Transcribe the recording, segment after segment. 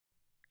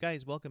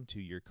Guys, welcome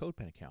to your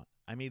Codepen account.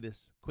 I made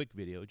this quick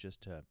video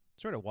just to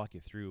sort of walk you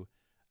through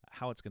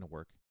how it's going to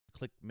work.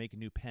 Click Make a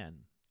New Pen,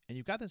 and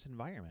you've got this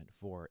environment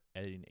for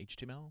editing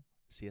HTML,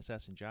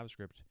 CSS, and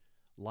JavaScript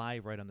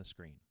live right on the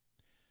screen.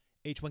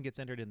 H1 gets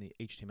entered in the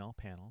HTML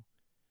panel,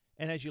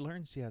 and as you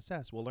learn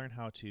CSS, we'll learn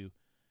how to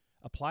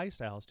apply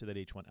styles to that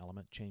H1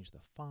 element, change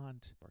the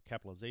font or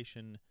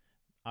capitalization,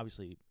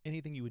 obviously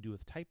anything you would do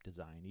with type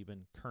design,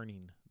 even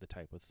kerning the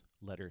type with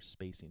letter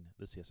spacing,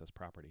 the CSS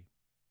property.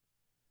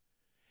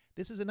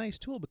 This is a nice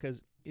tool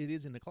because it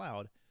is in the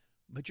cloud,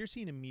 but you're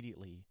seeing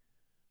immediately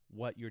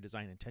what your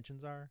design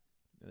intentions are.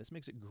 And this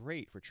makes it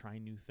great for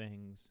trying new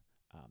things.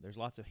 There's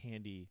lots of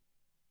handy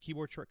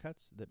keyboard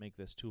shortcuts that make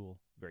this tool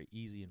very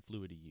easy and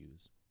fluid to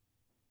use.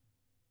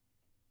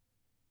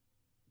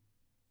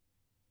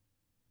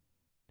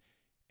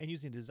 And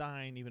using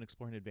design, even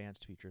exploring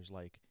advanced features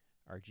like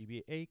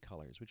RGBA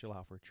colors, which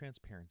allow for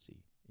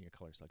transparency in your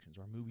color selections,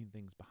 or moving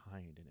things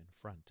behind and in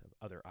front of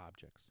other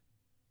objects.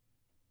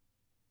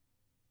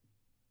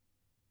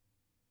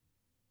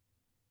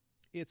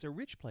 It's a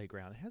rich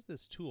playground. It has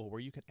this tool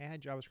where you can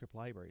add JavaScript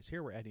libraries.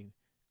 Here we're adding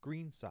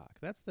green sock.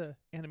 That's the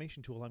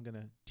animation tool I'm going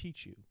to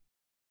teach you.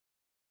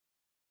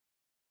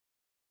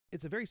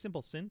 It's a very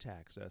simple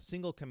syntax. A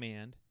single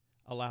command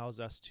allows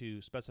us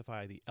to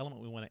specify the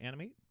element we want to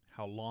animate,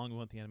 how long we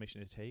want the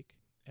animation to take,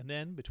 and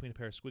then between a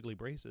pair of squiggly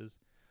braces,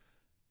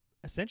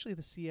 essentially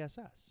the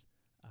CSS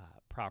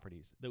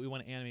properties that we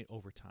want to animate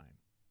over time.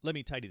 Let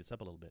me tidy this up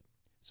a little bit.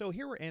 So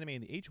here we're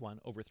animating the H1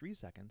 over 3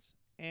 seconds,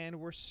 and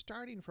we're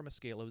starting from a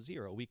scale of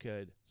 0. We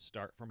could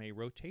start from a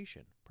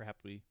rotation.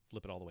 Perhaps we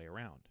flip it all the way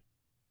around.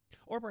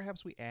 Or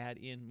perhaps we add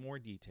in more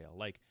detail,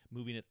 like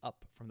moving it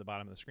up from the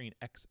bottom of the screen,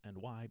 X and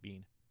Y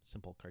being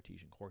simple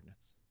Cartesian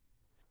coordinates.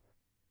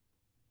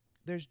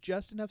 There's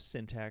just enough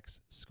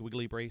syntax,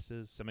 squiggly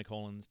braces,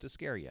 semicolons to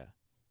scare you.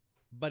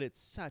 But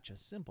it's such a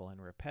simple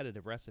and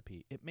repetitive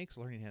recipe, it makes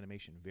learning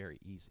animation very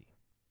easy.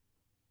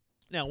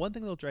 Now, one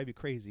thing that'll drive you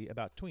crazy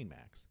about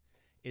TweenMax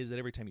is that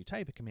every time you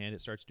type a command, it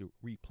starts to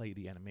replay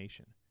the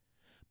animation.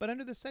 But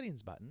under the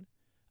Settings button,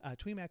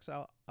 TweenMax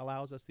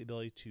allows us the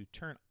ability to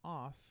turn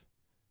off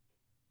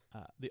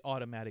the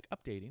automatic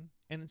updating,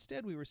 and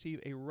instead we receive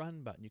a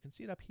Run button. You can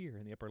see it up here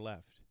in the upper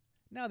left.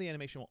 Now the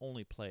animation will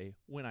only play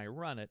when I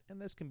run it,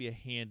 and this can be a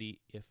handy,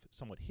 if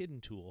somewhat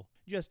hidden tool,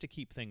 just to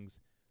keep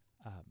things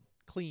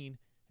clean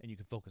and you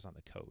can focus on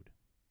the code.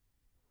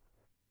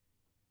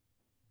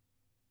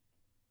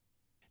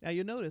 Now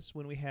you'll notice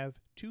when we have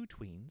two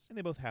tweens, and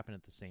they both happen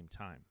at the same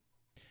time.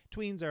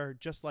 Tweens are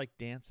just like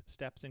dance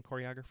steps in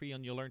choreography,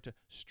 and you'll learn to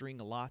string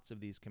lots of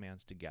these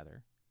commands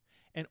together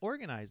and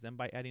organize them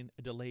by adding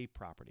a delay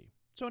property.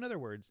 So in other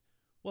words,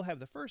 we'll have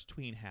the first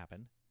tween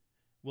happen,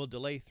 we'll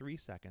delay 3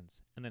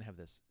 seconds, and then have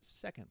this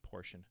second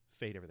portion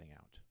fade everything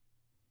out.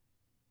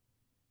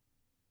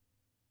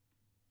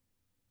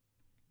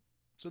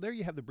 So there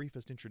you have the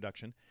briefest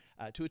introduction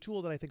to a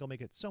tool that I think will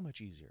make it so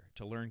much easier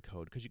to learn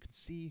code, because you can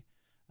see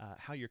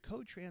how your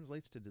code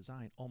translates to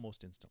design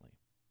almost instantly.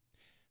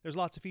 There's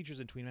lots of features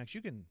in TweenMax.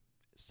 You can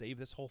save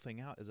this whole thing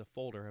out as a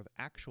folder of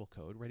actual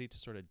code ready to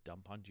sort of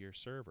dump onto your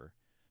server.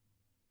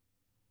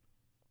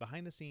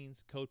 Behind the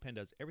scenes, Codepen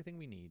does everything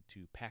we need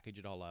to package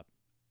it all up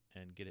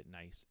and get it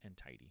nice and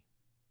tidy.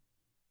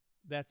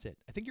 That's it.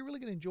 I think you're really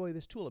going to enjoy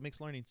this tool. It makes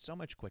learning so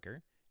much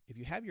quicker. If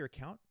you have your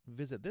account,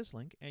 visit this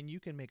link and you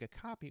can make a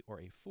copy or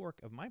a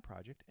fork of my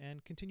project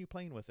and continue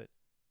playing with it.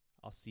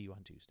 I'll see you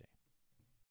on Tuesday.